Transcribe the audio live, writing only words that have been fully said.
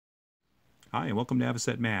Hi, and welcome to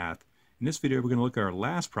Avocet Math. In this video, we're going to look at our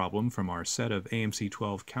last problem from our set of AMC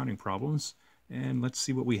 12 counting problems, and let's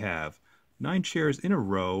see what we have. 9 chairs in a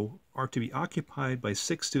row are to be occupied by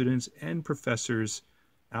 6 students and professors,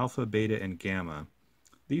 alpha, beta, and gamma.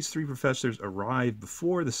 These 3 professors arrive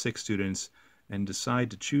before the 6 students and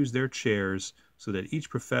decide to choose their chairs so that each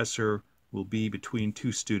professor will be between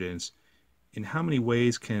 2 students. In how many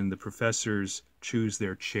ways can the professors choose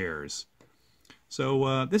their chairs?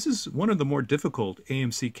 So this is one of the more difficult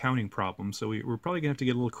AMC counting problems, so we're probably going to have to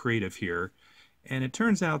get a little creative here. And it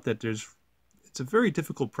turns out that it's a very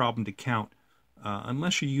difficult problem to count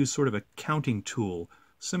unless you use sort of a counting tool,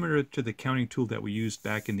 similar to the counting tool that we used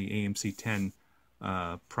back in the AMC10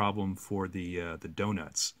 problem for the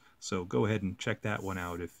donuts. So go ahead and check that one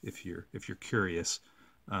out if you're curious.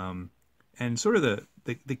 And sort of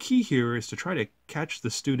the key here is to try to catch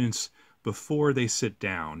the students before they sit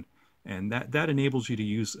down. And that enables you to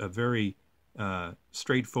use a very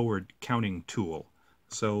straightforward counting tool.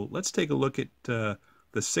 So let's take a look at the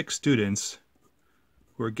 6 students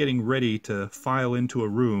who are getting ready to file into a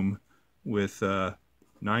room with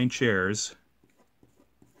 9 chairs.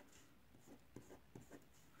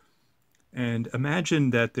 And imagine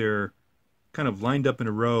that they're kind of lined up in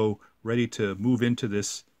a row, ready to move into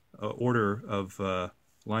this order of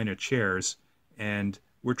line of chairs. And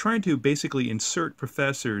we're trying to basically insert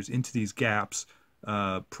professors into these gaps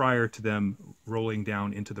prior to them rolling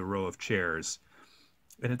down into the row of chairs.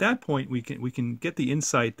 And at that point, we can get the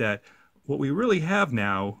insight that what we really have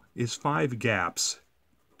now is 5 gaps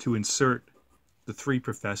to insert the 3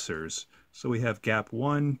 professors. So we have gap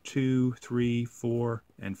 1, 2, 3, 4,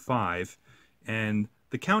 and 5. And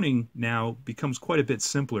the counting now becomes quite a bit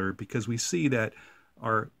simpler because we see that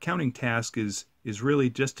our counting task is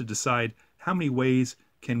really just to decide how many ways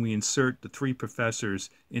can we insert the 3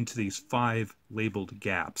 professors into these 5 labeled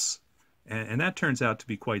gaps. And that turns out to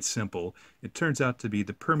be quite simple. It turns out to be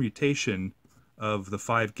the permutation of the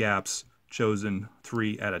 5 gaps chosen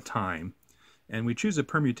 3 at a time. And we choose a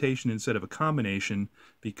permutation instead of a combination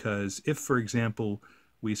because if, for example,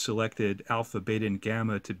 we selected alpha, beta, and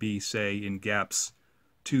gamma to be, say, in gaps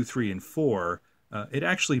 2, 3, and 4, it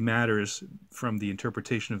actually matters from the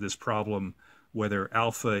interpretation of this problem whether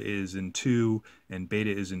alpha is in 2 and beta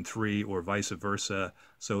is in 3 or vice versa.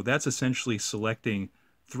 So that's essentially selecting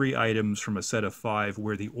 3 items from a set of 5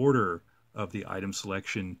 where the order of the item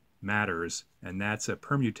selection matters, and that's a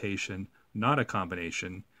permutation, not a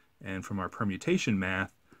combination. And from our permutation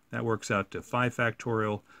math, that works out to 5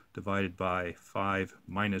 factorial divided by 5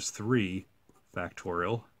 minus 3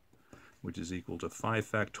 factorial, which is equal to 5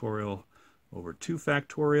 factorial over 2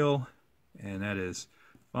 factorial, and that is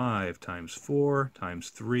 5 times 4 times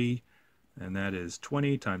 3, and that is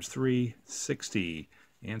 20 times 3, 60.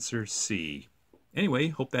 Answer C. Anyway,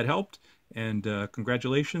 hope that helped, and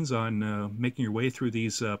congratulations on making your way through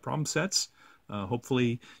these problem sets.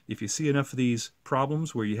 Hopefully, if you see enough of these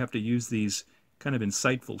problems where you have to use these kind of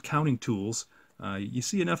insightful counting tools, you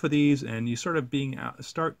see enough of these and you sort of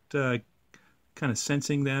start kind of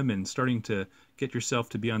sensing them and starting to get yourself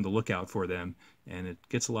to be on the lookout for them, and it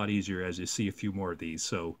gets a lot easier as you see a few more of these.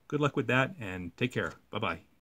 So good luck with that and take care. Bye-bye.